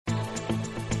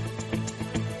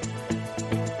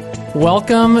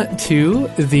Welcome to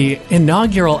the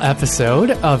inaugural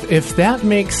episode of If That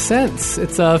Makes Sense.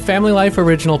 It's a Family Life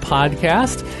original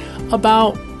podcast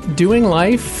about doing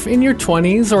life in your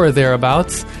 20s or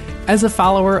thereabouts as a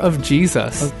follower of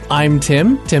Jesus. I'm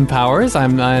Tim Powers.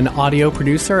 I'm an audio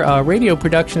producer, a radio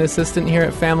production assistant here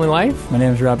at Family Life. My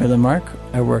name is Robbie Lamarck.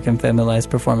 I work in Family Life's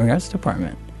Performing Arts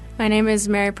Department. My name is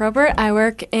Mary Probert. I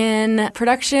work in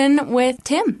production with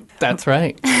Tim. That's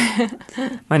right.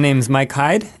 My name's Mike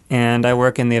Hyde, and I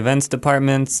work in the events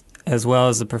departments as well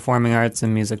as the performing arts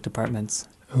and music departments.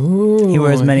 Ooh, he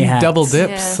wears many hats. Double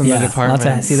dips in the department.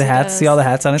 Lots of, see the hats? See all the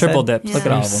hats on his Triple head? dips. Look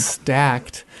at all of them.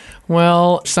 Stacked.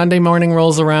 Well, Sunday morning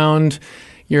rolls around.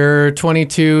 You're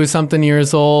 22-something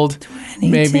years old.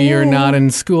 22. Maybe you're not in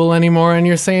school anymore, and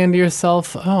you're saying to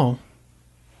yourself, oh,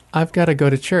 I've got to go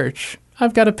to church.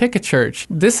 I've got to pick a church.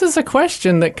 This is a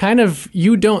question that kind of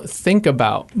you don't think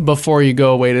about before you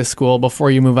go away to school, before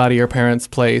you move out of your parents'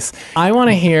 place. I want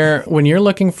to hear, when you're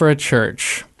looking for a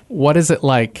church, what is it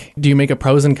like? Do you make a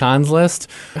pros and cons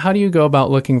list? How do you go about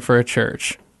looking for a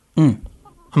church? I'm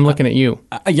looking at you.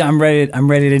 Yeah, I'm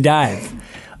ready to dive.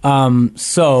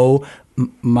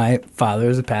 My father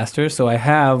is a pastor, so I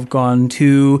have gone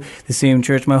to the same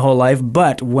church my whole life.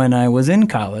 But when I was in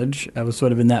college, I was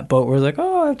sort of in that boat where I was like,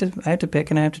 oh, I have to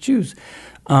pick and I have to choose.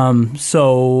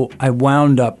 So I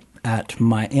wound up at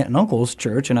my aunt and uncle's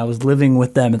church, and I was living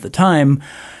with them at the time.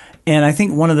 And I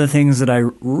think one of the things that I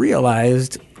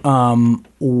realized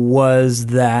was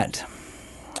that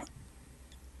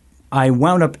I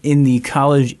wound up in the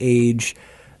college-age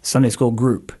Sunday school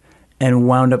group and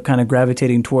wound up kind of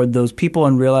gravitating toward those people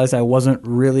and realized I wasn't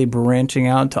really branching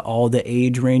out to all the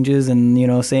age ranges and,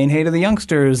 saying hey to the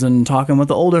youngsters and talking with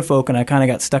the older folk. And I kind of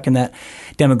got stuck in that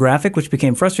demographic, which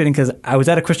became frustrating because I was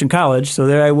at a Christian college. So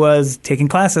there I was taking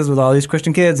classes with all these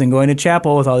Christian kids and going to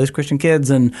chapel with all these Christian kids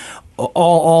and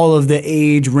all of the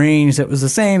age range that was the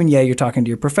same. And yeah, you're talking to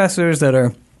your professors that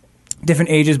are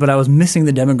different ages, but I was missing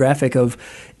the demographic of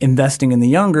investing in the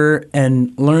younger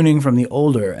and learning from the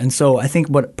older. And so I think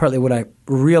partly what I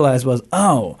realized was,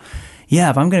 oh, yeah,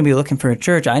 if I'm going to be looking for a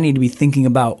church, I need to be thinking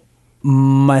about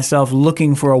myself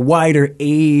looking for a wider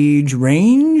age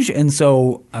range. And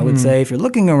so I would say if you're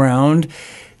looking around,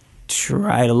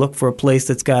 try to look for a place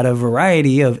that's got a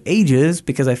variety of ages,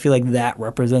 because I feel like that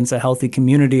represents a healthy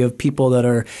community of people that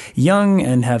are young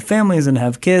and have families and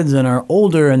have kids and are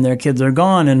older and their kids are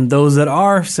gone, and those that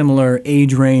are similar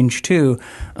age range too.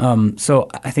 So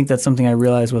I think that's something I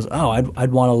realized was,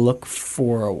 I'd want to look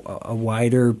for a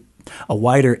wider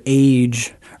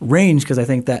age range, because I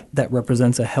think that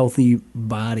represents a healthy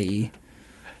body.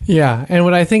 Yeah, and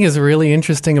what I think is really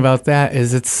interesting about that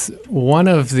is this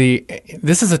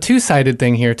is a two-sided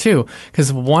thing here too,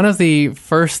 because one of the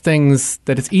first things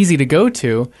that it's easy to go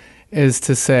to is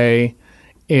to say,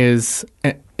 is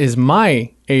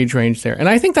my age range there? And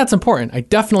I think that's important. I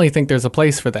definitely think there's a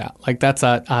place for that. Like, that's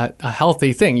a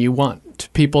healthy thing. You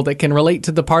want people that can relate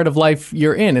to the part of life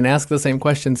you're in and ask the same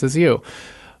questions as you.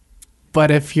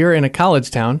 But if you're in a college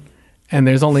town and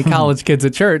there's only college kids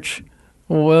at church,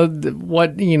 well,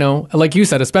 like you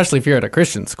said, especially if you're at a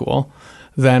Christian school,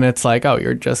 then it's like, oh,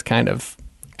 you're just kind of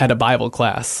at a Bible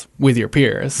class with your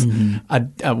peers. Mm-hmm.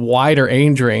 A wider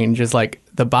age range is like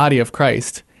the body of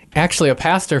Christ. Actually, a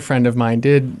pastor friend of mine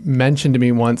did mention to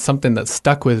me once something that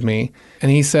stuck with me. And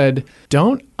he said,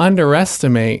 don't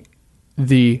underestimate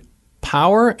the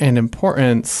power and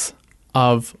importance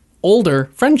of older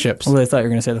friendships. Well, I thought you were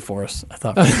going to say the Force. I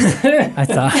thought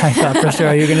for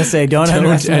sure you were going to say don't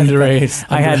underestimate.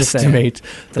 I had to say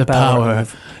the power.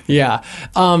 Yeah,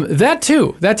 that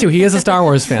too. He is a Star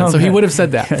Wars fan, okay. So he would have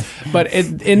said that. But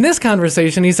in this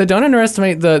conversation, he said, don't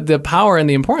underestimate the power and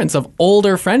the importance of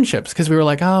older friendships, because we were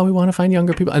like, oh, we want to find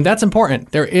younger people, and that's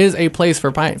important. There is a place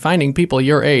for finding people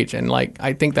your age, and like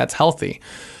I think that's healthy.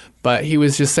 But he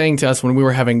was just saying to us when we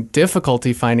were having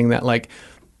difficulty finding that, like,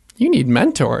 you need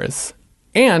mentors.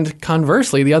 And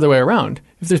conversely, the other way around.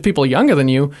 If there's people younger than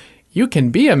you, you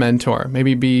can be a mentor.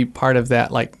 Maybe be part of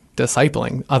that, like,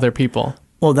 discipling other people.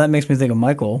 Well, that makes me think of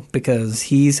Michael, because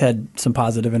he's had some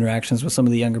positive interactions with some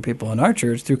of the younger people in our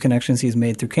church through connections he's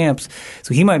made through camps.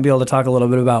 So he might be able to talk a little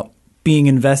bit about being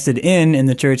invested in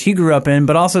the church he grew up in,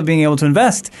 but also being able to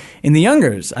invest in the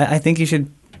youngers. I think you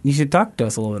should talk to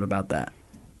us a little bit about that.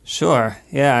 Sure.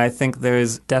 Yeah, I think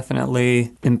there's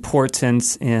definitely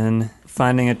importance in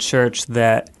finding a church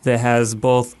that has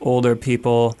both older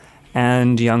people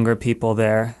and younger people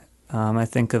there. I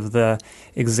think of the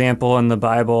example in the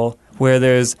Bible where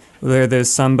there's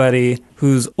somebody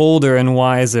who's older and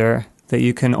wiser that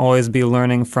you can always be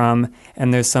learning from,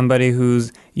 and there's somebody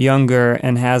who's younger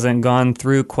and hasn't gone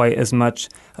through quite as much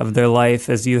of their life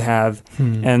as you have,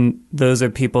 and those are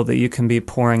people that you can be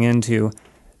pouring into.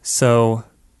 So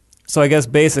I guess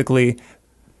basically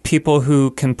people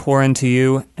who can pour into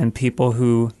you and people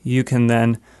who you can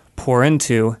then pour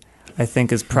into, I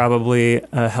think is probably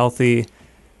a healthy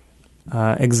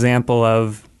example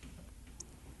of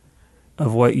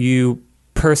what you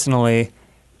personally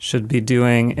should be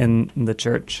doing in the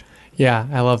church. Yeah,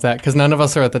 I love that, because none of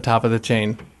us are at the top of the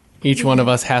chain. Each one of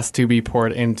us has to be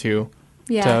poured into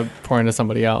to pour into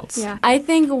somebody else. Yeah. I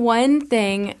think one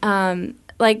thing,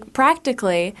 like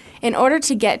practically, in order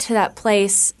to get to that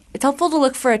place, it's helpful to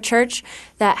look for a church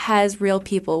that has real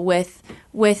people with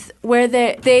where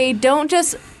they don't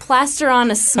just plaster on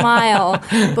a smile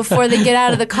before they get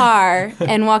out of the car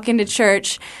and walk into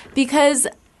church, because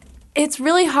it's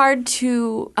really hard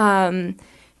to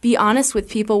be honest with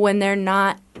people when they're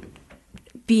not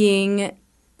being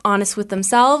honest with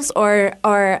themselves or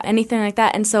anything like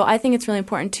that. And so I think it's really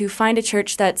important to find a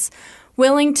church that's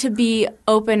willing to be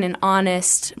open and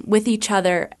honest with each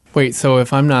other. Wait, so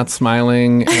if I'm not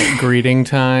smiling at greeting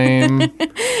time,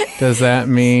 does that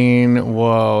mean,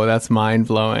 whoa, that's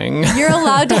mind-blowing? You're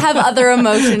allowed to have other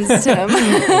emotions, Tim.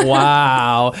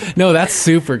 Wow. No, that's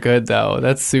super good, though.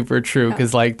 That's super true,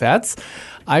 because,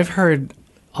 I've heard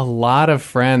a lot of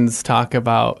friends talk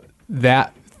about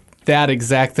that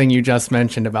exact thing you just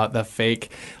mentioned about the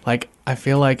fake. Like, I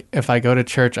feel like if I go to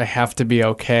church, I have to be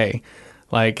okay.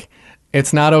 Like,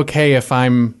 it's not okay if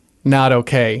I'm not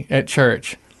okay at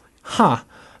church.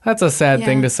 That's a sad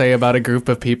thing to say about a group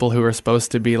of people who are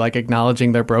supposed to be like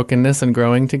acknowledging their brokenness and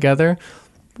growing together.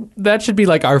 That should be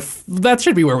that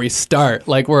should be where we start.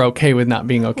 Like, we're okay with not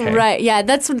being okay. Right. Yeah.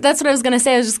 That's what I was going to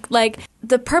say. I was just like,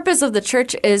 the purpose of the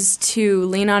church is to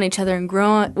lean on each other and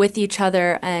grow with each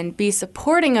other and be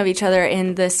supporting of each other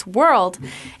in this world.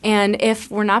 And if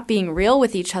we're not being real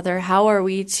with each other, how are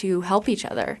we to help each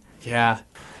other? Yeah.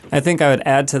 I think I would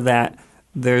add to that,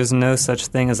 there's no such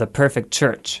thing as a perfect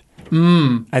church.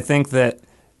 I think that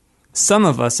some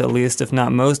of us, at least, if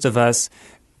not most of us,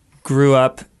 grew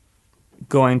up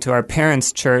going to our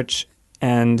parents' church,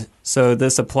 and so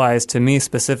this applies to me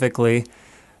specifically.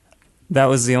 That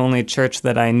was the only church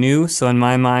that I knew, so in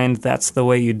my mind, that's the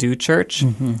way you do church,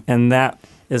 and that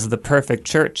is the perfect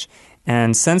church.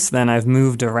 And since then, I've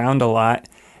moved around a lot,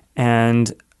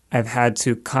 and I've had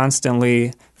to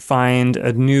constantly find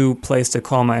a new place to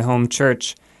call my home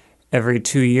church every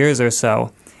 2 years or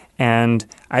so. And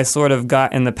I sort of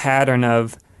got in the pattern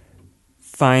of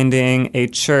finding a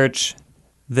church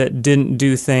that didn't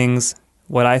do things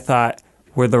what I thought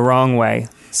were the wrong way.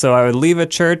 So I would leave a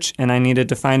church and I needed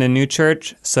to find a new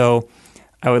church. So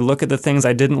I would look at the things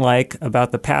I didn't like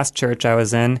about the past church I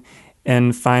was in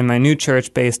and find my new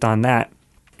church based on that.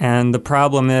 And the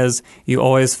problem is you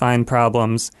always find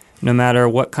problems no matter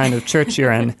what kind of church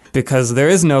you're in, because there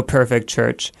is no perfect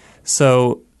church.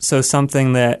 So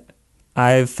something that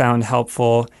I've found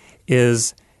helpful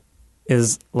is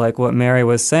like what Mary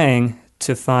was saying,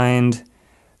 to find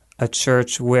a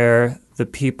church where the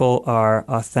people are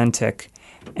authentic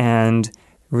and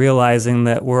realizing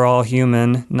that we're all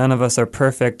human. None of us are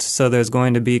perfect, so there's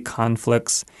going to be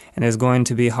conflicts and there's going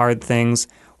to be hard things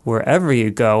wherever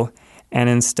you go. And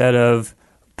instead of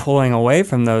pulling away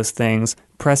from those things,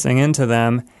 pressing into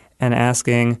them and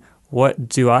asking, what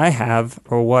do I have,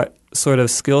 or what sort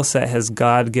of skill set has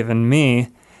God given me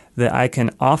that I can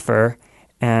offer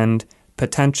and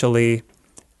potentially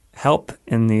help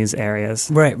in these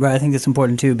areas? Right. I think that's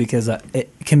important too, because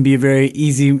it can be very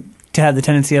easy to have the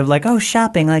tendency of like, oh,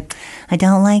 shopping, like, I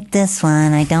don't like this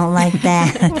one, I don't like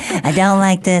that, I don't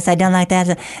like this, I don't like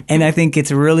that. And I think it's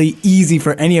really easy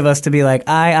for any of us to be like,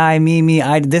 I, me,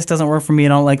 this doesn't work for me, I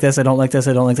don't like this, I don't like this,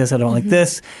 I don't like this, I don't like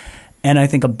this. And I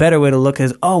think a better way to look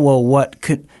is, oh, well, what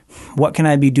can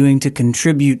I be doing to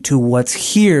contribute to what's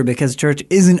here? Because church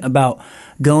isn't about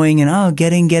going and,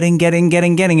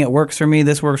 getting. It works for me.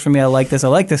 This works for me. I like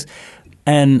this.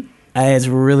 And it's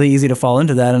really easy to fall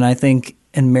into that. And I think,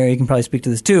 and Mary can probably speak to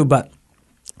this too, but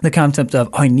the concept of,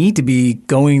 I need to be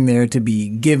going there to be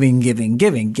giving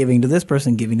to this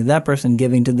person, giving to that person,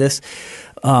 giving to this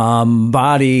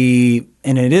body.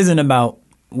 And it isn't about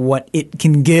what it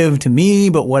can give to me,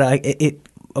 but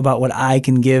about what I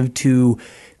can give to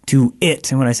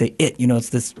it. And when I say it,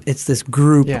 it's this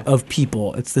group of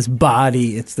people. It's this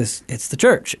body. It's the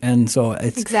church. And so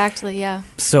it's exactly, yeah.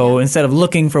 So instead of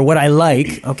looking for what I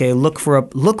like, okay, look for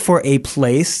a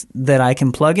place that I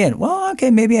can plug in. Well,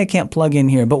 okay, maybe I can't plug in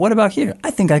here, but what about here?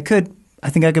 I think I could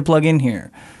plug in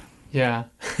here. Yeah.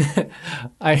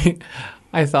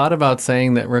 I thought about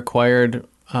saying that required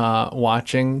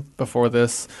watching before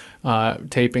this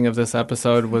taping of this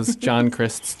episode was John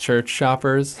Christ's Church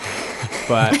Shoppers,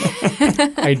 but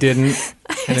I didn't.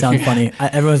 It sounds funny.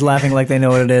 Everyone's laughing like they know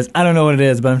what it is. I don't know what it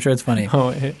is, but I'm sure it's funny.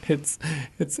 Oh,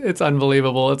 it's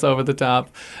unbelievable. It's over the top.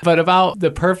 But about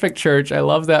the perfect church, I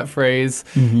love that phrase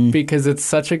because it's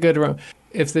such a good.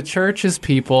 If the church is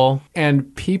people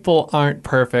and people aren't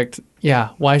perfect, yeah,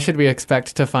 why should we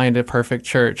expect to find a perfect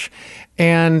church?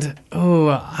 And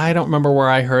I don't remember where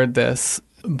I heard this,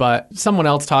 but someone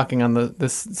else talking on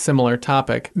this similar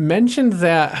topic mentioned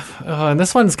that, and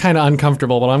this one's kind of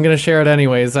uncomfortable, but I'm going to share it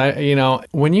anyways.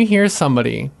 When you hear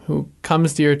somebody who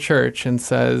comes to your church and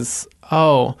says,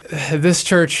 "Oh, this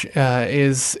church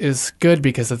is good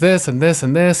because of this and this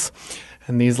and this,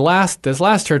 and this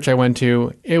last church I went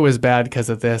to, it was bad because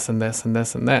of this and this and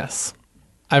this and this,"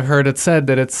 I've heard it said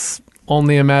that it's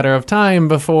only a matter of time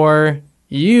before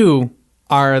you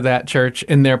are that church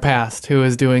in their past who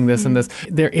is doing this and this.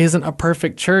 There isn't a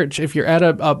perfect church. If you're at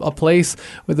a place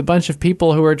with a bunch of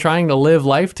people who are trying to live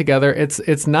life together, it's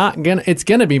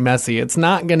gonna be messy. It's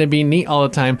not gonna be neat all the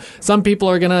time. Some people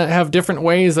are gonna have different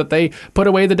ways that they put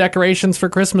away the decorations for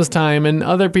Christmas time, and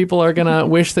other people are gonna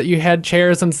wish that you had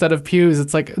chairs instead of pews.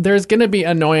 It's like there's gonna be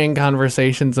annoying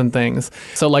conversations and things.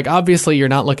 So like obviously you're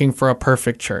not looking for a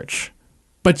perfect church.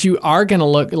 But you are going to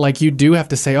look like you do have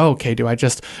to say, oh, okay, do I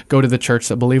just go to the church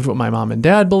that believed what my mom and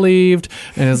dad believed?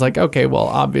 And it's like, okay, well,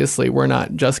 obviously we're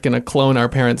not just going to clone our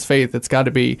parents' faith. It's got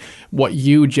to be what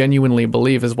you genuinely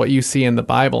believe is what you see in the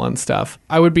Bible and stuff.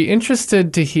 I would be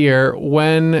interested to hear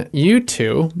when you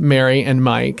two, Mary and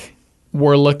Mike,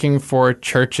 were looking for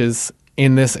churches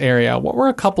in this area. What were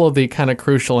a couple of the kind of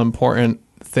crucial, important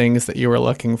things that you were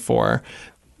looking for?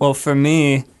 Well, for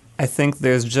me, I think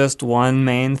there's just one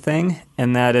main thing,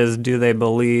 and that is, do they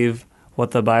believe what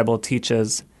the Bible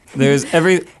teaches? There's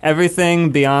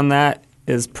everything beyond that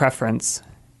is preference.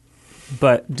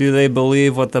 But do they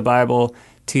believe what the Bible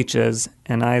teaches?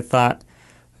 And I thought,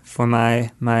 for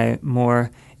my more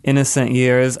innocent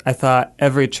years, I thought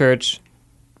every church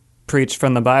preached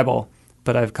from the Bible.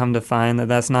 But I've come to find that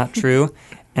that's not true.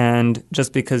 And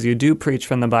just because you do preach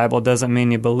from the Bible doesn't mean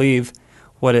you believe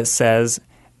what it says,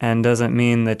 and doesn't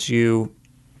mean that you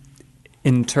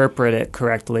interpret it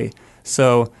correctly.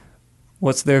 So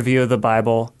what's their view of the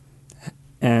Bible,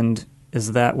 and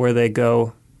is that where they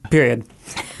go, period?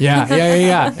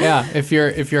 Yeah. If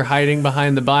you're hiding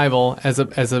behind the Bible as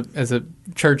a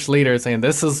church leader saying,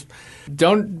 this is,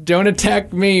 don't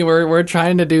attack me, we're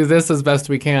trying to do this as best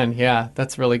we can. Yeah,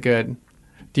 that's really good.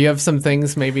 Do you have some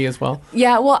things maybe as well?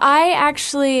 Yeah, well, I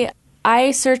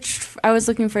was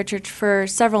looking for a church for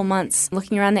several months,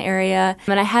 looking around the area,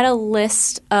 and I had a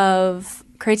list of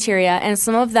criteria, and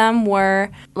some of them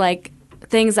were like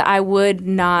things that I would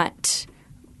not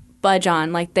budge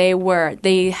on. Like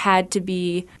they had to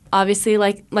be obviously,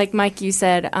 like Mike, you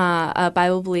said,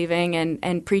 Bible believing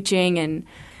and preaching, and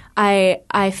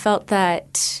I felt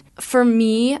that for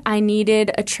me, I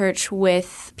needed a church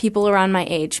with people around my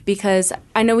age, because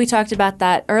I know we talked about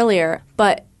that earlier,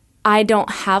 but I don't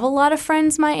have a lot of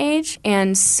friends my age,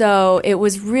 and so it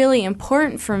was really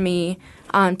important for me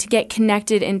to get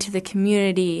connected into the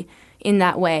community in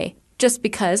that way. Just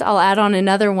because, I'll add on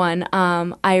another one,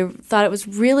 I thought it was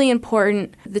really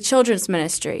important, the children's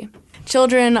ministry.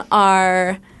 Children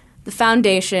are the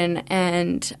foundation,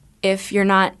 and if you're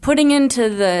not putting into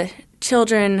the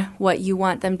children what you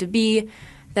want them to be,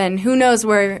 then who knows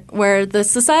where the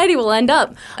society will end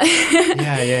up.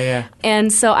 Yeah.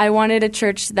 And so I wanted a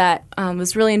church that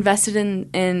was really invested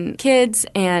in kids,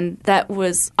 and that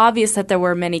was obvious that there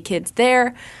were many kids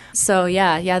there. So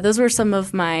yeah, those were some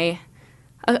of my,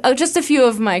 just a few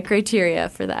of my criteria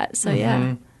for that. So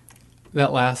yeah.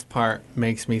 That last part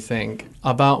makes me think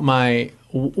about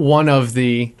one of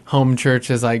the home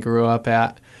churches I grew up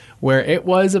at, where it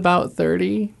was about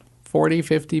 30, 40,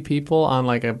 50 people on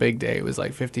like a big day. It was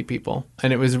like 50 people.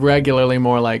 And it was regularly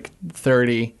more like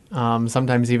 30,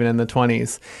 sometimes even in the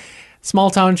 20s. Small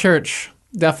town church,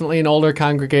 definitely an older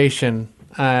congregation.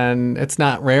 And it's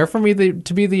not rare for me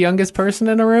to be the youngest person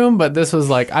in a room, but this was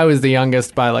like, I was the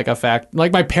youngest by like a fact.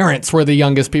 Like my parents were the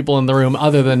youngest people in the room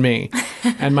other than me.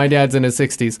 And my dad's in his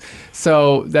 60s.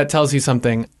 So that tells you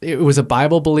something. It was a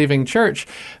Bible-believing church.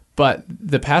 But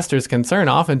the pastor's concern,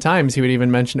 oftentimes he would even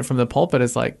mention it from the pulpit,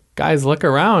 is like, guys, look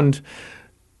around.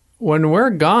 When we're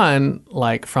gone,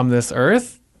 like from this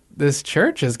earth, this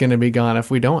church is going to be gone if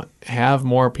we don't have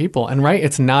more people. And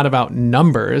it's not about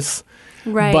numbers.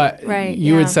 Right. But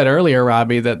you yeah. had said earlier,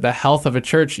 Robbie, that the health of a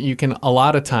church, a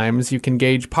lot of times you can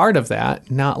gauge part of that,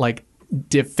 not like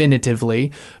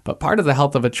definitively, but part of the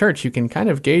health of a church you can kind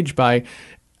of gauge by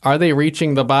are they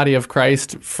reaching the body of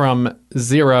Christ from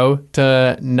 0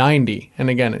 to 90? And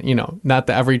again, not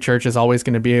that every church is always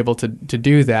going to be able to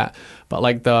do that, but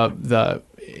like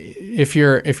if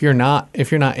you're not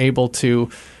able to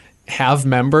have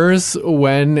members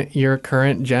when your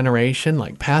current generation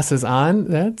like passes on,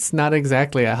 that's not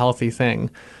exactly a healthy thing.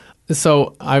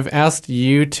 So I've asked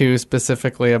you two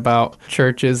specifically about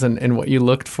churches and what you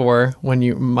looked for when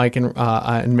you, Mike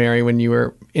and Mary, when you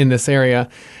were in this area.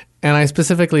 And I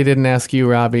specifically didn't ask you,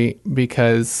 Robbie,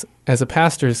 because as a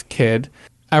pastor's kid,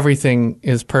 everything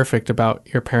is perfect about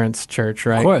your parents' church,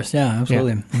 right? Of course, yeah,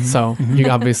 absolutely. Yeah. Mm-hmm. So you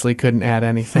obviously couldn't add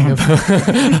anything about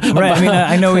right. I mean,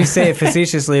 I know we say it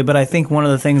facetiously, but I think one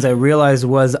of the things I realized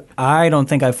was I don't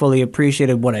think I fully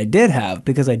appreciated what I did have,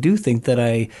 because I do think that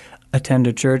I attend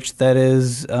a church that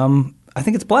is, I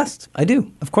think it's blessed. I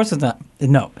do. Of course it's not.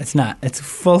 No, it's not. It's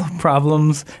full of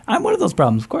problems. I'm one of those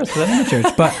problems, of course, because I'm in the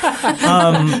church.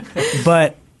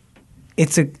 But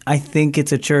I think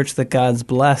it's a church that God's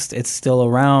blessed. It's still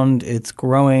around. It's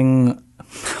growing.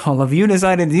 All of you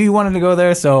decided you wanted to go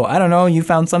there, so I don't know. You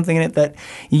found something in it that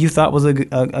you thought was a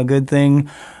good thing.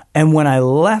 And when I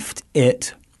left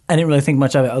it, I didn't really think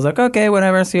much of it. I was like, okay,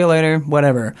 whatever, see you later,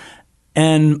 whatever.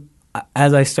 And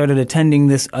as I started attending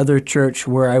this other church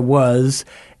where I was,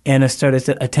 and I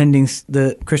started attending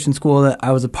the Christian school that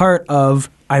I was a part of,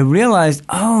 I realized,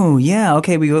 oh, yeah,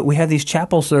 okay, we have these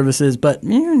chapel services, but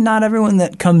not everyone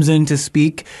that comes in to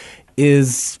speak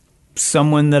is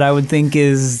someone that I would think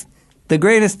is the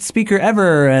greatest speaker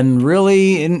ever and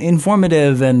really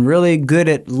informative and really good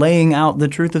at laying out the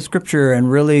truth of Scripture and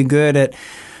really good at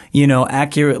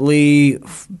accurately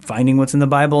finding what's in the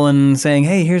Bible and saying,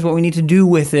 hey, here's what we need to do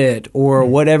with it, or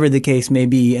whatever the case may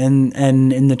be. And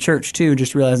in the church, too,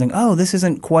 just realizing, oh, this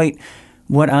isn't quite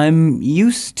what I'm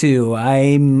used to.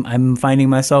 I'm finding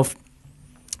myself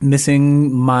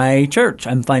missing my church.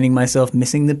 I'm finding myself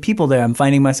missing the people there. I'm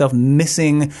finding myself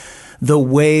missing the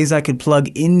ways I could plug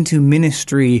into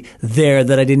ministry there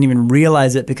that I didn't even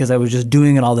realize it because I was just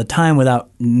doing it all the time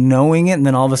without knowing it. And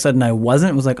then all of a sudden I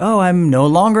wasn't. It was like, oh, I'm no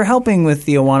longer helping with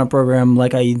the Awana program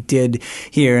like I did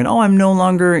here. And oh, I'm no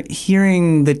longer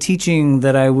hearing the teaching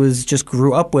that I was just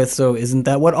grew up with. So isn't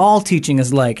that what all teaching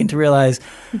is like? And to realize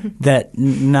that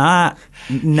not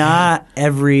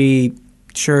every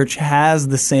church has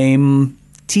the same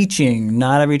teaching.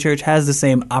 Not every church has the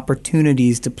same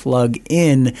opportunities to plug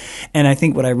in. And I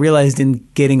think what I realized in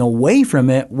getting away from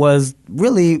it was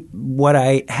really what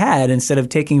I had. Instead of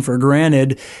taking for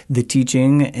granted the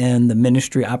teaching and the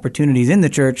ministry opportunities in the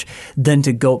church, then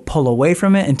to go pull away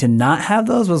from it and to not have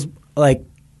those was like,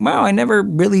 wow, I never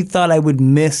really thought I would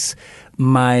miss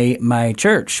my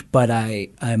church, but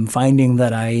I'm finding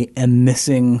that I am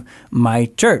missing my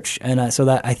church. And so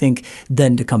that I think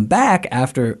then to come back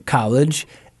after college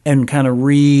and kind of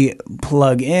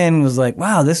re-plug in was like,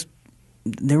 wow,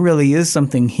 there really is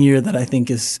something here that I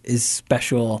think is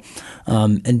special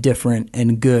and different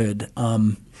and good.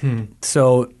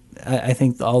 So I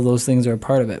think all those things are a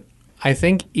part of it. I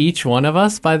think each one of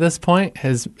us by this point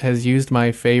has used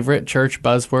my favorite church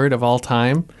buzzword of all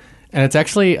time. And it's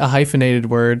actually a hyphenated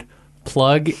word,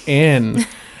 plug in,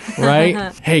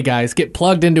 right? Hey, guys, get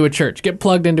plugged into a church. Get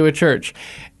plugged into a church.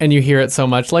 And you hear it so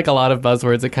much, like a lot of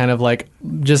buzzwords, it kind of like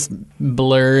just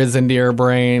blurs into your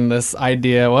brain, this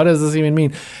idea, what does this even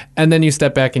mean? And then you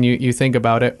step back and you think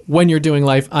about it when you're doing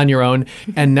life on your own.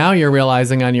 And now you're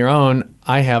realizing on your own,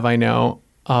 I know,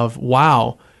 of,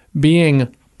 wow,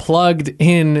 being plugged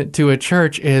in to a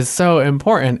church is so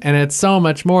important, and it's so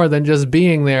much more than just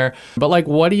being there. But like,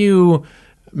 what do you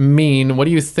mean? What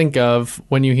do you think of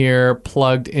when you hear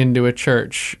plugged into a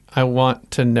church? I want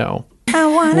to know.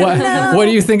 What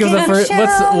do you think of the first?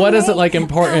 What is it like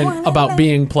important about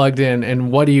being plugged in,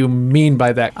 and what do you mean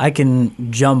by that? I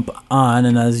can jump on,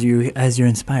 and as you're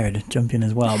inspired, jump in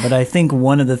as well. But I think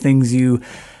one of the things you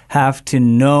have to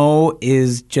know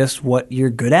is just what you're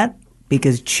good at.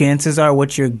 Because chances are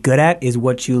what you're good at is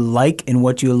what you like, and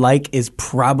what you like is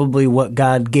probably what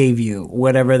God gave you,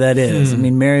 whatever that is. I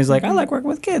mean, Mary's like, I like working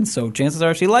with kids, so chances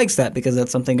are she likes that because that's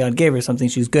something God gave her, something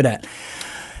she's good at.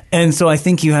 And so I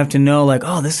think you have to know, like,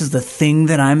 oh, this is the thing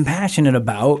that I'm passionate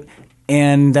about.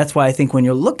 And that's why I think when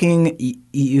you're looking,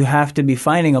 you have to be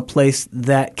finding a place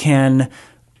that can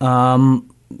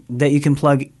that you can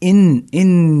plug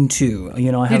into.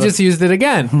 You just used it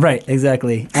again. Right,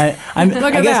 exactly. Look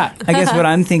at that. I guess what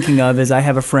I'm thinking of is I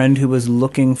have a friend who was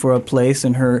looking for a place,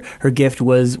 and her gift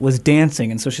was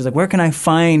dancing. And so she's like, where can I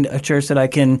find a church that I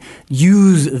can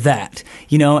use that?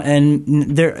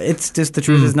 And it's just the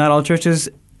truth is not all churches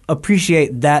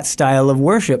appreciate that style of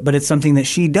worship, but it's something that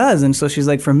she does. And so she's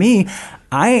like, for me,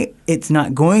 it's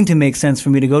not going to make sense for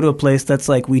me to go to a place that's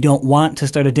like, we don't want to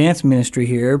start a dance ministry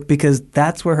here, because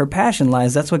that's where her passion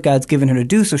lies. That's what God's given her to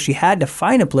do. So she had to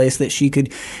find a place that she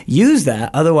could use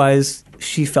that. Otherwise,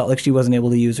 she felt like she wasn't able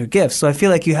to use her gifts. So I feel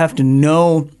like you have to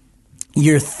know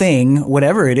your thing,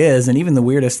 whatever it is, and even the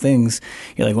weirdest things,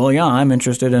 you're like, well, yeah, I'm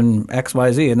interested in X,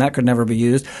 Y, Z, and that could never be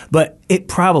used. But it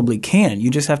probably can. You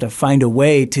just have to find a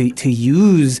way to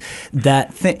use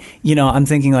that thing. You know, I'm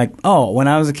thinking like, oh, when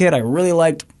I was a kid, I really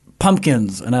liked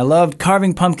pumpkins, and I loved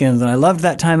carving pumpkins, and I loved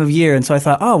that time of year. And so I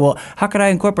thought, oh, well, how could I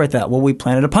incorporate that? Well, we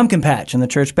planted a pumpkin patch in the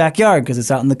church backyard because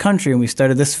it's out in the country, and we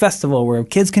started this festival where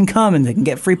kids can come and they can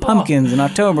get free pumpkins in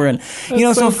October. And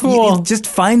so cool. Just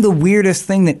find the weirdest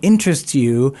thing that interests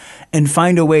you and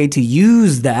find a way to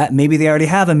use that. Maybe they already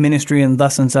have a ministry and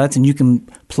thus and such, and you can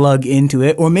plug into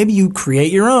it, or maybe you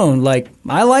create your own. Like,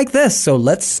 I like this, so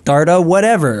let's start a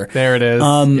whatever. There it is.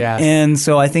 Yes. And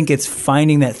so I think it's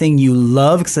finding that thing you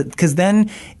love, because then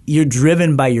you're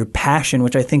driven by your passion,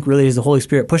 which I think really is the Holy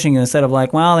Spirit pushing you, instead of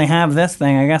like, well, they have this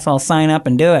thing, I guess I'll sign up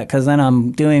and do it because then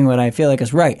I'm doing what I feel like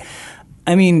is right.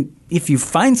 I mean, if you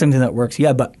find something that works,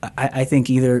 yeah, but I think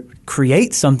either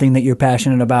create something that you're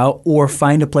passionate about or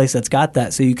find a place that's got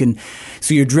that, so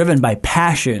you're driven by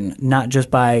passion, not just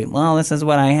by, well, this is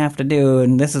what I have to do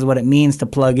and this is what it means to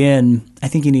plug in. I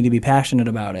think you need to be passionate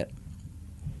about it.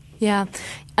 Yeah.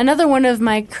 Another one of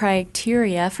my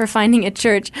criteria for finding a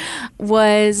church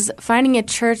was finding a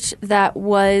church that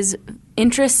was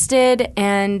interested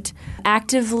and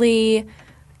actively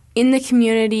in the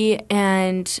community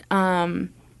and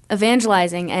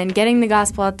evangelizing and getting the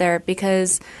gospel out there.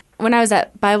 Because when I was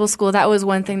at Bible school, that was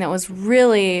one thing that was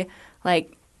really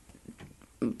like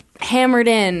hammered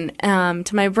in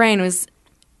to my brain, was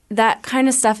that kind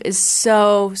of stuff is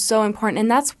so, so important.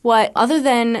 And that's what, other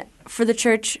than for the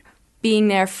church being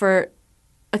there for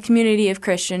a community of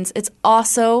Christians, it's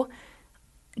also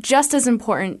just as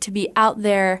important to be out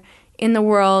there in the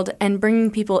world and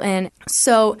bringing people in.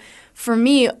 So for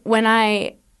me, when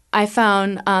I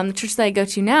found the church that I go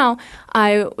to now,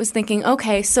 I was thinking,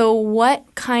 okay, so what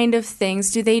kind of things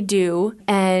do they do?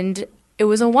 And it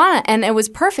was Awana, and it was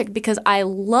perfect because I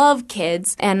love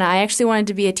kids, and I actually wanted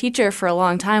to be a teacher for a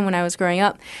long time when I was growing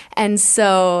up. And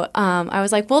so I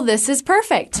was like, well, this is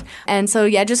perfect. And so,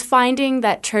 yeah, just finding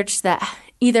that church that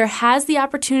either has the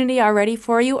opportunity already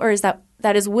for you or is that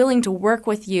is willing to work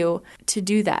with you to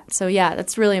do that. So, yeah,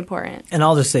 that's really important. And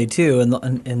I'll just say, too,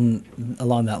 and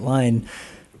along that line,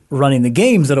 running the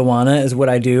games at Awana is what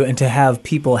I do, and to have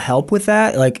people help with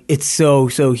that, like, it's so,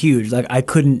 so huge. Like, I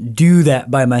couldn't do that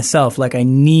by myself. Like, I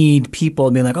need people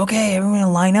being like, okay,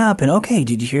 everyone line up, and okay,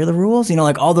 did you hear the rules? You know,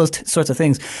 like all those sorts of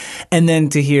things. And then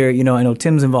to hear, you know, I know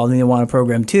Tim's involved in the Awana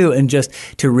program too, and just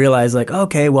to realize like,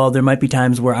 okay, well, there might be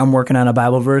times where I'm working on a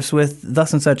Bible verse with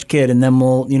thus and such kid, and then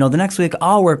we'll, you know, the next week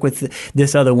I'll work with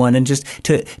this other one, and just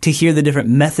to hear the different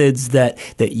methods that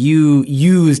you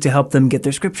use to help them get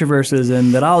their scripture verses,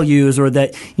 and that I'll use, or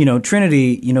that, you know,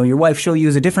 Trinity, you know, your wife, she'll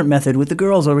use a different method with the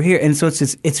girls over here. And so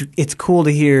it's cool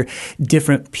to hear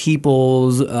different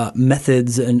people's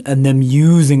methods and them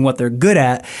using what they're good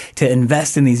at to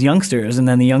invest in these youngsters. And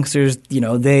then the youngsters, you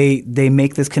know, they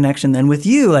make this connection then with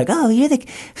you, like, oh, you're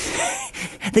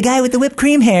the guy with the whipped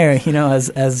cream hair, you know,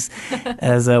 as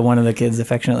one of the kids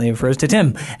affectionately refers to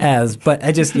Tim as. But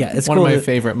I just, yeah, it's one cool. of my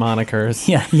favorite monikers.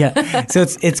 Yeah. So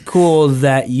it's cool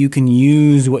that you can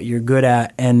use what you're good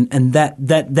at, and that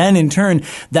then in turn,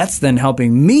 that's then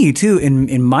helping me too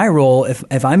in my role.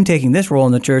 If I'm taking this role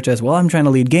in the church as well, I'm trying to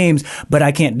lead games, but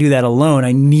I can't do that alone.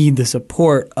 I need the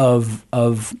support of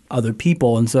other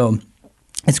people, and so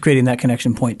it's creating that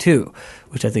connection point too,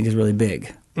 which I think is really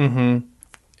big. Mm-hmm.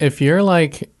 If you're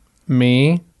like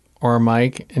me or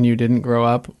Mike and you didn't grow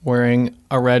up wearing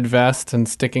a red vest and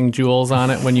sticking jewels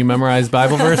on it when you memorize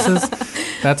Bible verses,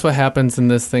 that's what happens in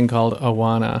this thing called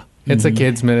Awana. It's a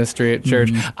kids ministry at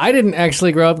church. I didn't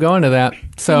actually grow up going to that.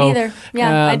 So, me neither.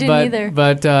 Yeah, I didn't either.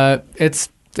 But it's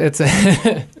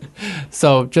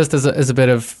so just as a bit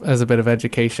of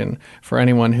education for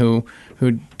anyone who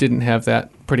didn't have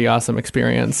that pretty awesome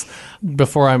experience.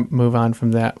 Before I move on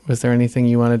from that, was there anything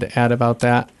you wanted to add about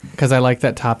that? Because I like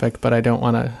that topic, but I don't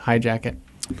want to hijack it.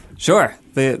 Sure.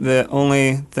 The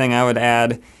only thing I would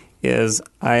add is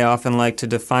I often like to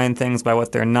define things by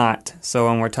what they're not. So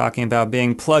when we're talking about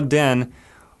being plugged in,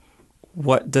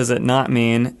 what does it not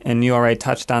mean? And you already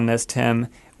touched on this, Tim.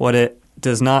 What it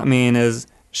does not mean is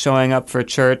showing up for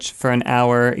church for an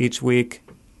hour each week,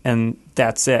 and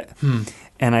that's it.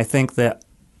 And I think that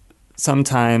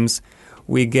sometimes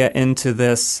we get into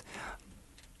this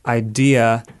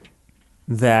idea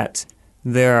that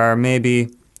there are maybe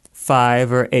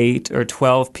 5 or 8 or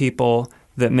 12 people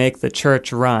that make the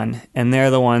church run, and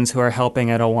they're the ones who are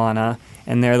helping at Awana,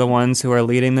 and they're the ones who are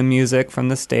leading the music from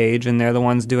the stage, and they're the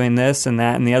ones doing this and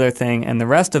that and the other thing, and the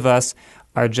rest of us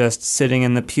are just sitting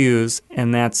in the pews,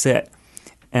 and that's it.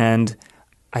 And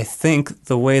I think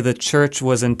the way the church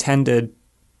was intended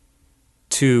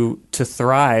to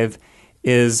thrive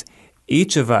is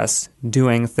each of us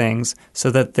doing things so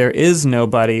that there is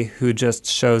nobody who just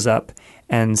shows up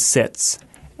and sits.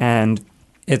 And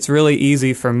it's really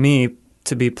easy for me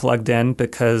to be plugged in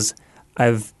because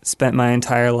I've spent my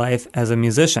entire life as a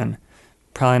musician.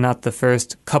 Probably not the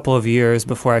first couple of years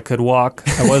before I could walk.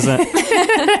 I wasn't.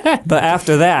 But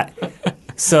after that.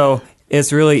 So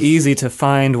it's really easy to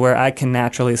find where I can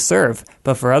naturally serve.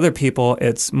 But for other people,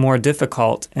 it's more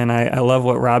difficult. And I love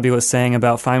what Robbie was saying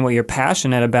about find what you're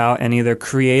passionate about and either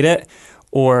create it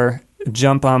or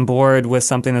jump on board with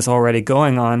something that's already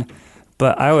going on.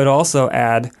 But I would also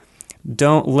add,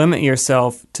 don't limit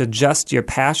yourself to just your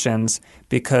passions,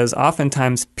 because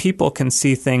oftentimes people can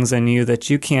see things in you that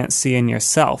you can't see in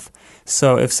yourself.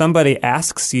 So if somebody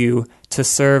asks you to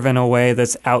serve in a way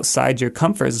that's outside your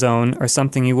comfort zone or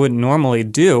something you wouldn't normally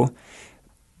do,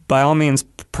 by all means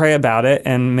pray about it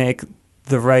and make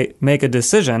a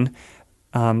decision.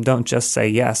 Don't just say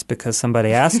yes because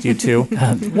somebody asked you to. We'll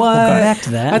come back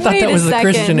to that. I thought that was the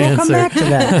Christian We'll come answer. back to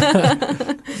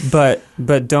that.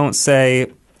 But don't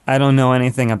say, I don't know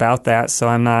anything about that, so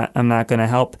I'm not going to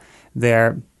help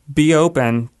there. Be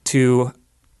open to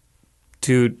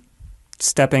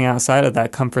stepping outside of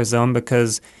that comfort zone,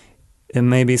 because it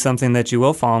may be something that you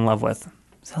will fall in love with.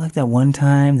 Is that like that one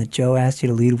time that Joe asked you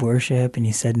to lead worship and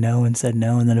you said no, and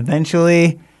then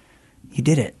eventually you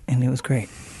did it and it was great?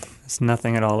 It's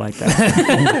nothing at all like that.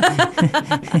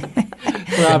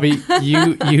 Robbie,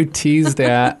 you teased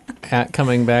at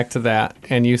coming back to that,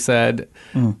 and you said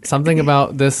something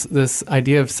about this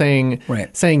idea of saying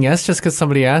yes just because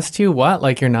somebody asked you. What?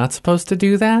 Like you're not supposed to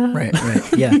do that? Right,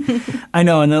 yeah. I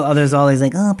know, and there's all these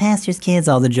like, oh, pastor's kids,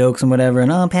 all the jokes and whatever, and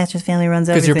oh, pastor's family runs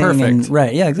everything. Because you're perfect. And,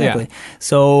 right, yeah, exactly. Yeah.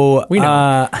 So, we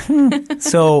know.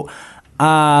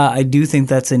 I do think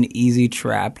that's an easy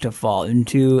trap to fall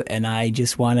into, and I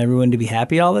just want everyone to be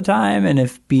happy all the time. And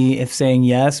if saying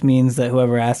yes means that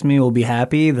whoever asks me will be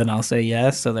happy, then I'll say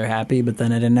yes, so they're happy. But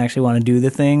then I didn't actually want to do the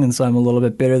thing, and so I'm a little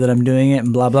bit bitter that I'm doing it,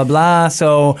 and blah blah blah.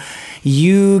 So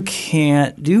you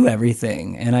can't do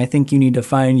everything, and I think you need to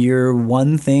find your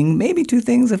one thing, maybe 2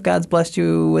 things if God's blessed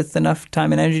you with enough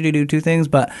time and energy to do 2 things.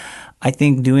 But I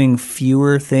think doing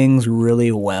fewer things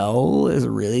really well is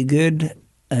really good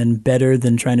and better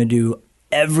than trying to do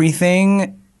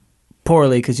everything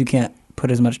poorly because you can't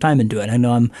put as much time into it. I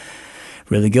know I'm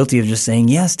really guilty of just saying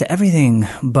yes to everything,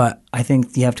 but I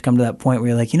think you have to come to that point where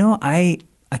you're like, I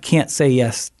can't say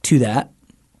yes to that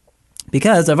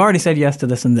because I've already said yes to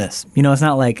this and this. It's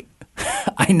not like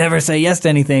I never say yes to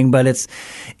anything, but it's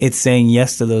saying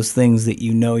yes to those things that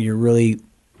you're really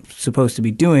supposed to be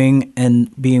doing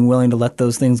and being willing to let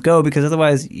those things go, because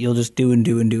otherwise you'll just do and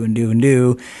do and do and do and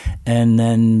do, and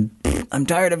then I'm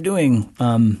tired of doing.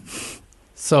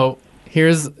 So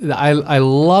I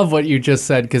love what you just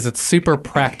said because it's super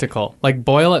practical. Like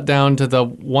boil it down to the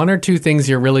 1 or 2 things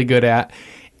you're really good at,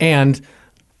 and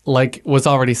like was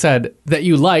already said, that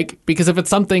you like, because if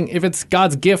it's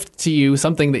God's gift to you,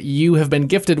 something that you have been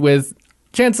gifted with,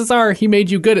 chances are He made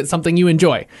you good at something you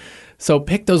enjoy. So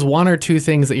pick those 1 or 2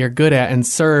 things that you're good at and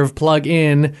plug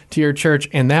in to your church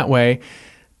in that way.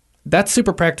 That's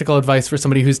super practical advice for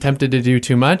somebody who's tempted to do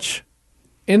too much.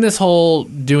 In this whole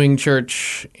doing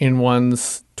church in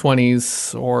one's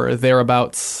 20s or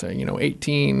thereabouts,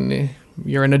 18,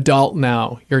 you're an adult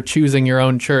now, you're choosing your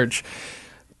own church.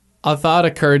 A thought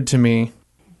occurred to me.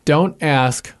 Don't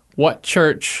ask what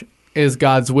church is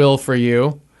God's will for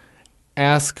you.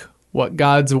 Ask what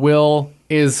God's will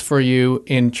is for you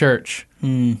in church.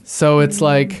 So it's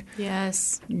like,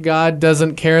 yes, God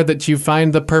doesn't care that you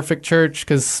find the perfect church,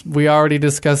 because we already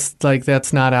discussed, like,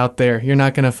 that's not out there. You're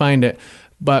not going to find it.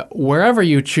 But wherever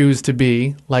you choose to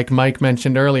be, like Mike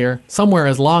mentioned earlier, somewhere,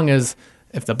 as long as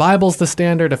if the Bible's the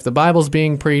standard, if the Bible's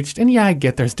being preached, and yeah, I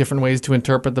get there's different ways to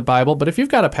interpret the Bible, but if you've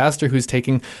got a pastor who's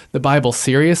taking the Bible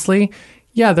seriously,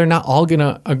 yeah, they're not all going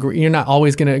to agree. You're not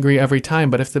always going to agree every time.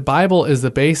 But if the Bible is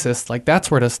the basis, like, that's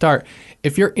where to start.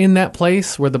 If you're in that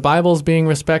place where the Bible's being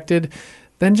respected,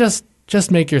 then just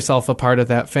make yourself a part of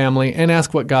that family and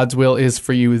ask what God's will is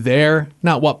for you there,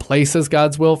 not what place is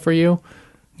God's will for you.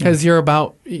 Because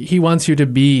he wants you to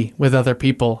be with other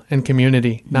people in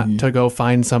community, not to go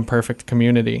find some perfect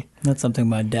community. That's something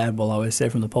my dad will always say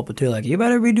from the pulpit too. Like, you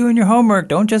better be doing your homework.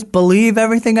 Don't just believe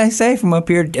everything I say from up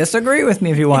here. Disagree with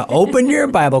me if you want. Open your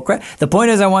Bible. The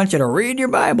point is, I want you to read your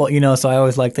Bible. So I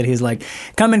always like that he's like,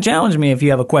 come and challenge me if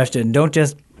you have a question. Don't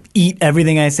just eat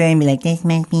everything I say and be like, this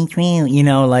must be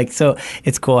true. So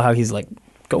it's cool how he's like,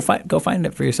 go find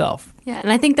it for yourself. Yeah,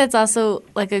 and I think that's also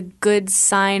like a good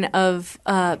sign of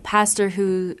a pastor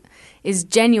who is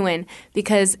genuine,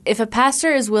 because if a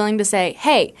pastor is willing to say,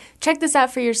 hey, check this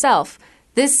out for yourself,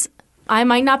 I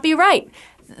might not be right.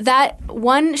 That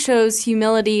one shows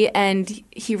humility, and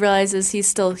he realizes he's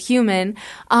still human.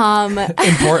 A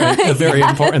very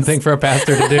important thing for a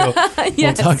pastor to do. Yes.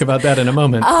 We'll talk about that in a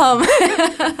moment.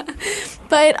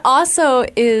 But it also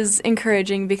is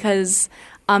encouraging because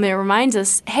it reminds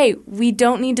us, hey, we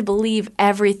don't need to believe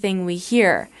everything we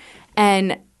hear.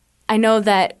 And I know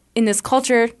that in this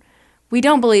culture, we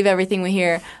don't believe everything we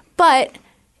hear. But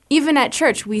even at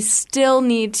church, we still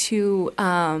need to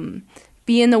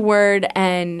be in the Word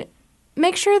and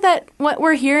make sure that what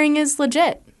we're hearing is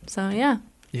legit. So, yeah.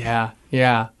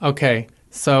 Yeah. Okay.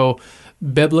 So,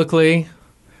 biblically,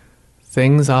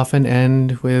 things often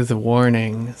end with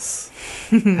warnings.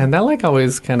 And that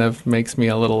always kind of makes me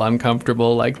a little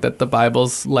uncomfortable, that the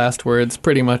Bible's last words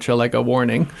pretty much are like a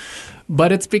warning.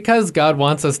 But it's because God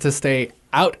wants us to stay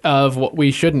out of what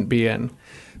we shouldn't be in.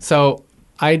 So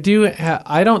I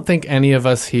don't think any of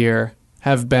us here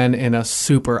have been in a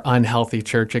super unhealthy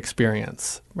church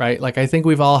experience, right? I think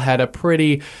we've all had a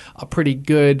pretty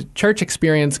good church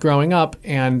experience growing up,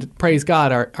 and praise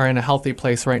God, are in a healthy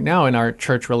place right now in our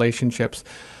church relationships.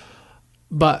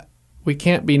 But we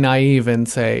can't be naive and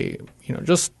say,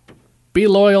 just be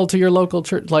loyal to your local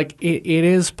church. It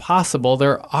is possible.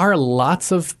 There are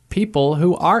lots of people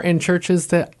who are in churches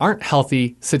that aren't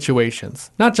healthy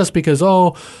situations. Not just because,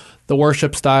 the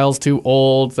worship style's too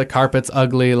old, the carpet's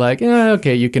ugly.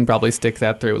 Okay, you can probably stick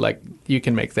that through. You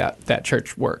can make that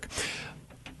church work.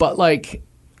 But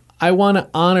I want to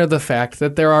honor the fact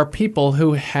that there are people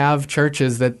who have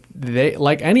churches that they,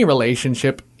 like any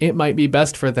relationship, it might be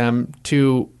best for them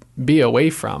to be away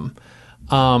from.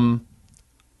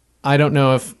 I don't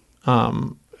know if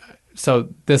so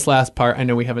this last part, I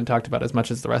know we haven't talked about as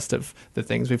much as the rest of the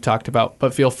things we've talked about,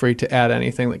 but feel free to add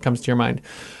anything that comes to your mind.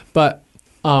 But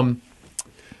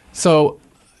so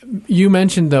you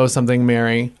mentioned, though, something,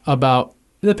 Mary, about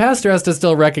the pastor has to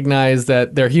still recognize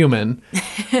that they're human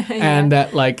and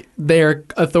that their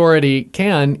authority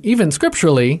can, even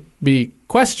scripturally, be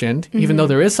questioned, even though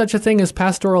there is such a thing as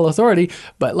pastoral authority,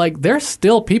 but they're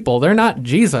still people. They're not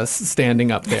Jesus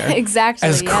standing up there. Exactly.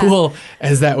 As cool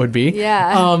as that would be.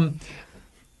 Yeah.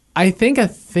 I think a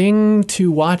thing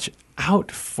to watch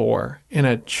out for in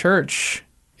a church,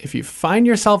 if you find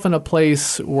yourself in a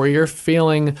place where you're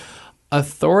feeling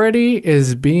authority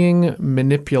is being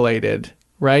manipulated,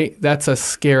 right? That's a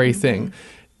scary thing.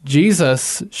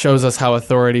 Jesus shows us how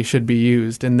authority should be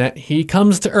used, in that he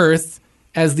comes to earth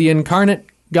as the incarnate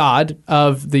God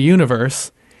of the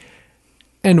universe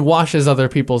and washes other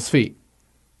people's feet.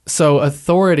 So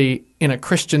authority in a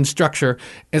Christian structure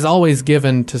is always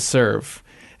given to serve.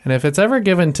 And if it's ever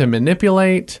given to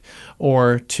manipulate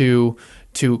or to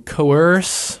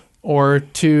coerce or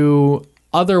to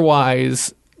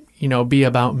otherwise, be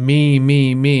about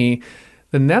me,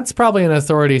 then that's probably an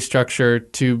authority structure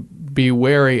to be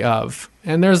wary of.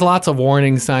 And there's lots of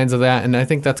warning signs of that, and I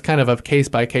think that's kind of a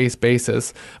case-by-case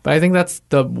basis. But I think that's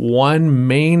the one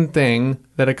main thing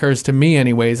that occurs to me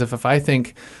anyways, if I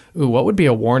think, what would be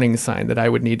a warning sign that I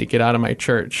would need to get out of my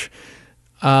church?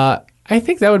 I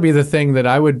think that would be the thing that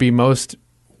I would be most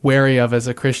wary of as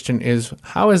a Christian is,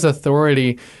 how is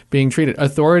authority being treated?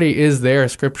 Authority is there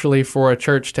scripturally for a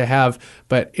church to have,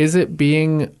 but is it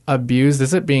being abused?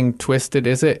 Is it being twisted?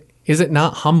 Is it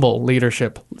not humble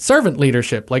leadership, servant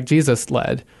leadership like Jesus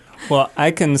led? Well,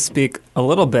 I can speak a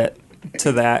little bit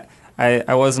to that.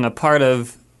 I wasn't a part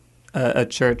of a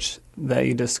church that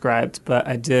you described, but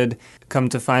I did come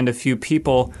to find a few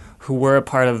people who were a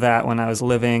part of that when I was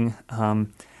living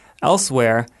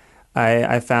elsewhere.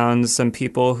 I found some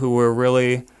people who were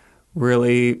really,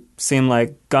 really seemed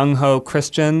like gung-ho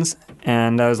Christians,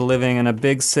 and I was living in a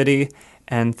big city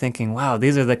and thinking, wow,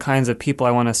 these are the kinds of people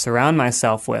I want to surround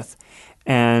myself with.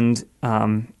 And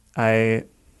I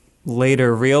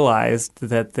later realized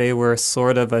that they were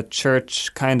sort of a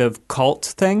church kind of cult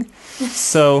thing.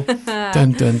 So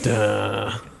dun, dun,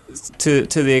 dun. To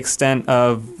the extent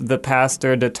of the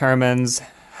pastor determines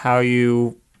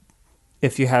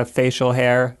if you have facial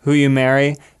hair, who you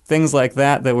marry, things like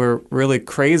that were really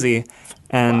crazy.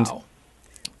 And wow.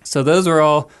 So those are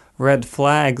all red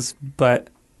flags, but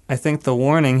I think the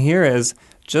warning here is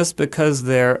just because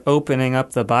they're opening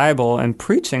up the Bible and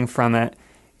preaching from it,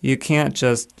 you can't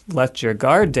just let your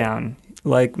guard down.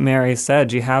 Like Mary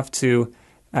said, you have to,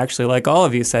 actually like all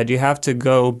of you said, you have to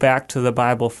go back to the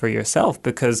Bible for yourself,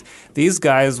 because these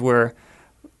guys were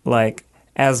like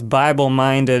as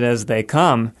Bible-minded as they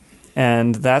come,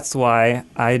 and that's why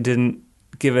I didn't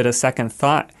give it a second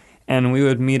thought. And we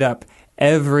would meet up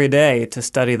every day to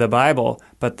study the Bible,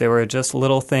 but there were just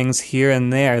little things here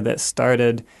and there that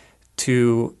started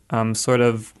to sort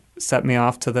of set me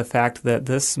off to the fact that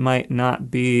this might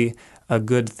not be a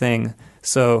good thing.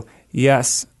 So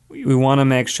yes, we want to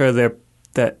make sure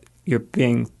that you're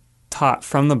being taught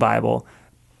from the Bible,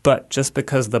 but just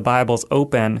because the Bible's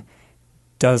open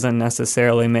doesn't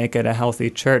necessarily make it a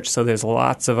healthy church. So there's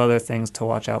lots of other things to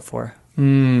watch out for.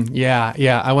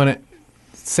 Yeah. I want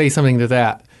to say something to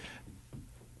that.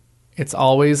 It's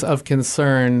always of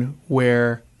concern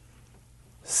where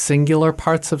singular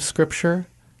parts of Scripture,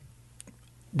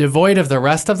 devoid of the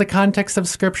rest of the context of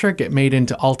Scripture, get made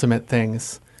into ultimate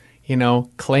things. You know,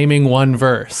 claiming one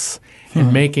verse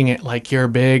and making it like your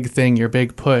big thing, your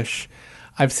big push.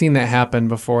 I've seen that happen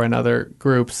before in other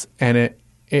groups, and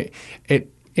it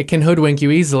can hoodwink you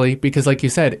easily because, like you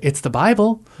said, it's the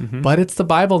Bible, but it's the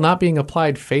Bible not being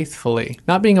applied faithfully,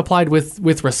 not being applied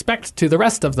with respect to the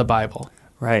rest of the Bible.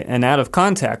 Right, and out of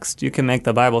context, you can make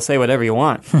the Bible say whatever you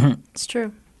want. It's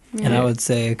true. Yeah. And I would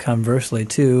say conversely,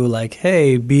 too, like,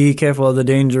 hey, be careful of the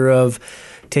danger of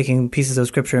taking pieces of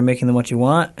Scripture and making them what you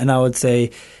want. And I would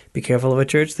say, be careful of a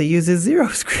church that uses zero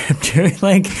Scripture.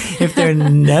 Like, if they're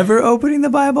never opening the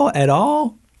Bible at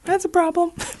all, that's a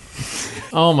problem.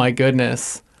 Oh, my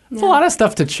goodness. It's a Yeah. lot of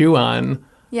stuff to chew on.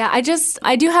 Yeah, I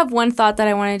do have one thought that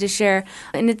I wanted to share,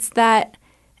 and it's that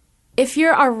if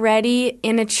you're already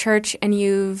in a church and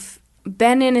you've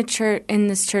been in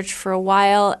this church for a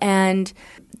while and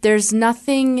there's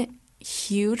nothing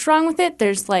huge wrong with it,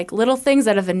 there's like little things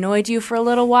that have annoyed you for a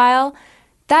little while,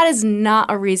 that is not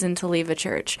a reason to leave a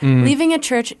church. Leaving a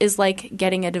church is like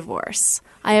getting a divorce.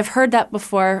 I have heard that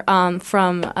before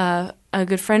from a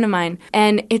good friend of mine,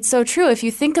 and it's so true if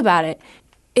you think about it.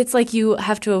 It's like you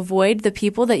have to avoid the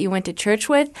people that you went to church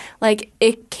with. Like,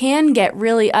 it can get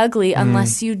really ugly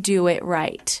unless you do it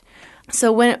right.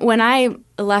 So when I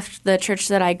left the church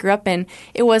that I grew up in,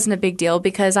 it wasn't a big deal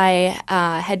because I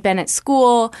had been at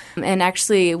school, and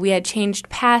actually we had changed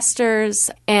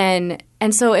pastors, and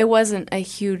so it wasn't a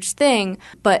huge thing.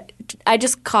 But I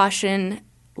just caution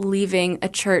leaving a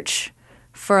church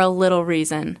for a little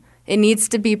reason. It needs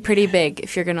to be pretty big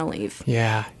if you're going to leave.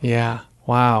 Yeah.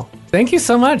 Wow. Thank you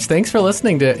so much. Thanks for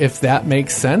listening to If That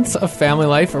Makes Sense, a Family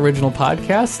Life original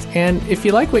podcast. And if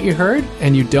you like what you heard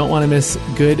and you don't want to miss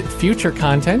good future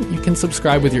content, you can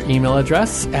subscribe with your email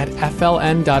address at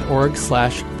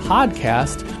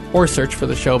fln.org/podcast or search for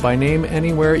the show by name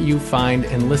anywhere you find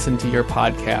and listen to your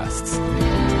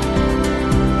podcasts.